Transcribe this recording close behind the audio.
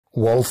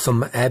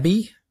Waltham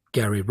Abbey,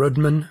 Gary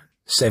Roodman,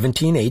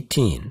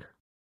 1718.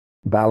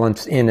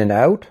 Balance in and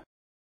out.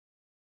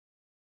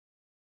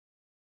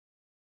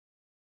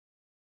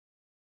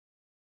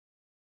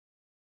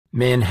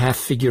 Men half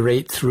figure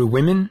eight through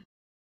women.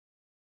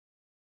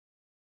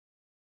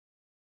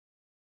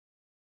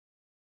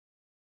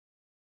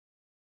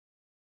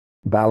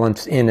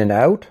 Balance in and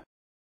out.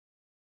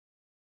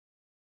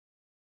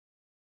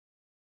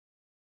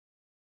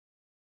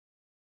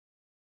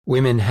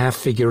 Women half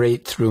figure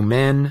eight through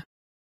men.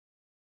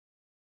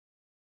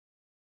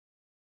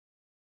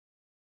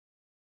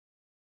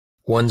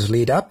 Ones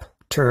lead up,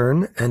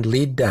 turn, and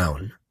lead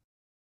down.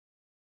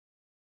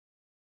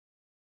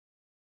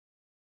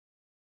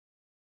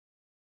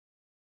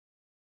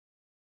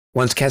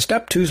 Ones cast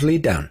up, twos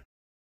lead down.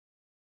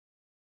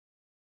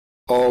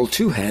 All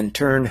two-hand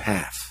turn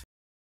half.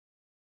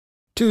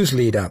 Twos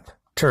lead up,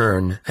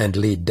 turn, and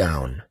lead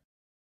down.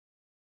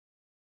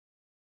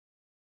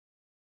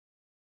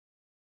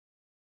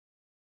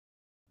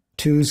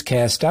 Twos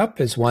cast up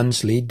as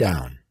ones lead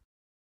down.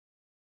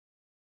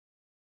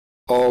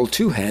 All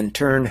two-hand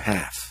turn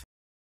half.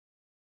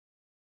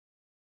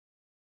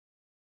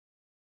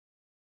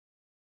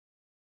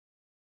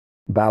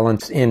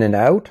 Balance in and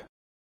out.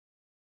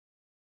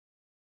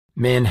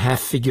 Men half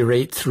figure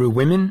eight through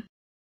women.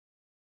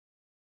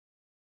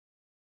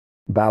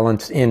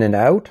 Balance in and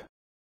out.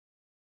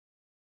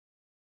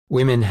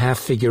 Women half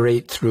figure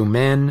eight through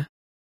men.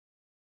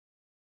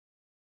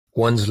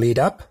 Ones lead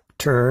up,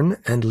 turn,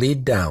 and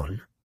lead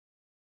down.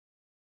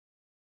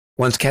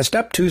 Ones cast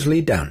up, twos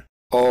lead down.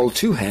 All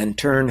two-hand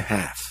turn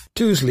half.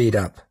 Twos lead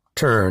up,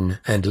 turn,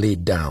 and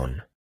lead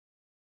down.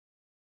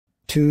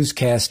 Twos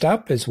cast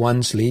up as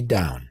ones lead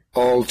down.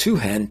 All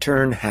two-hand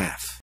turn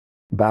half.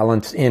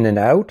 Balance in and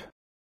out.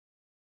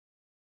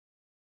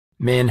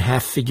 Men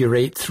half figure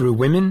eight through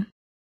women.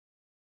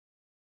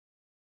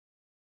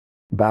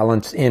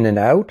 Balance in and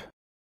out.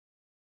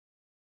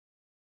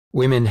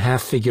 Women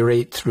half figure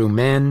eight through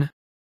men.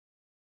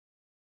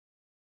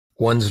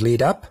 Ones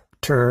lead up,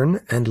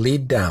 turn, and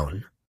lead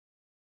down.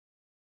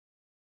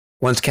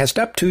 Ones cast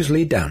up, twos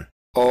lead down.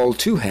 All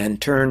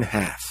two-hand turn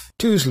half.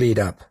 Twos lead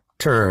up,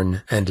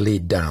 turn, and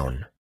lead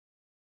down.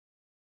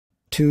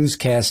 Twos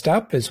cast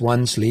up as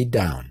ones lead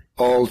down.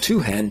 All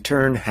two-hand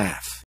turn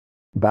half.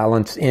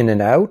 Balance in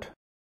and out.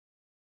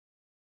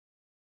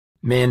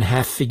 Men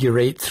half figure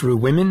eight through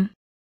women.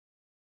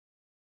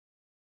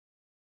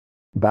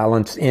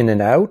 Balance in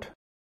and out.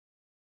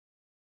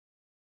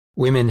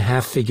 Women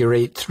half figure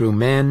eight through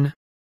men.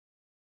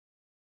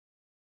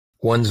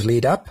 Ones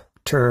lead up,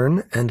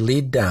 turn, and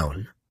lead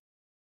down.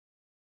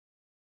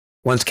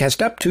 Ones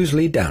cast up, twos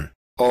lead down.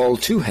 All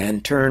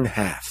two-hand turn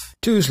half.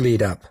 Twos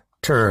lead up,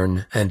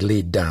 turn, and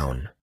lead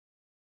down.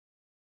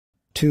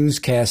 Twos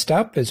cast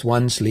up as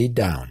ones lead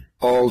down.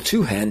 All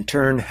two-hand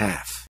turn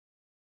half.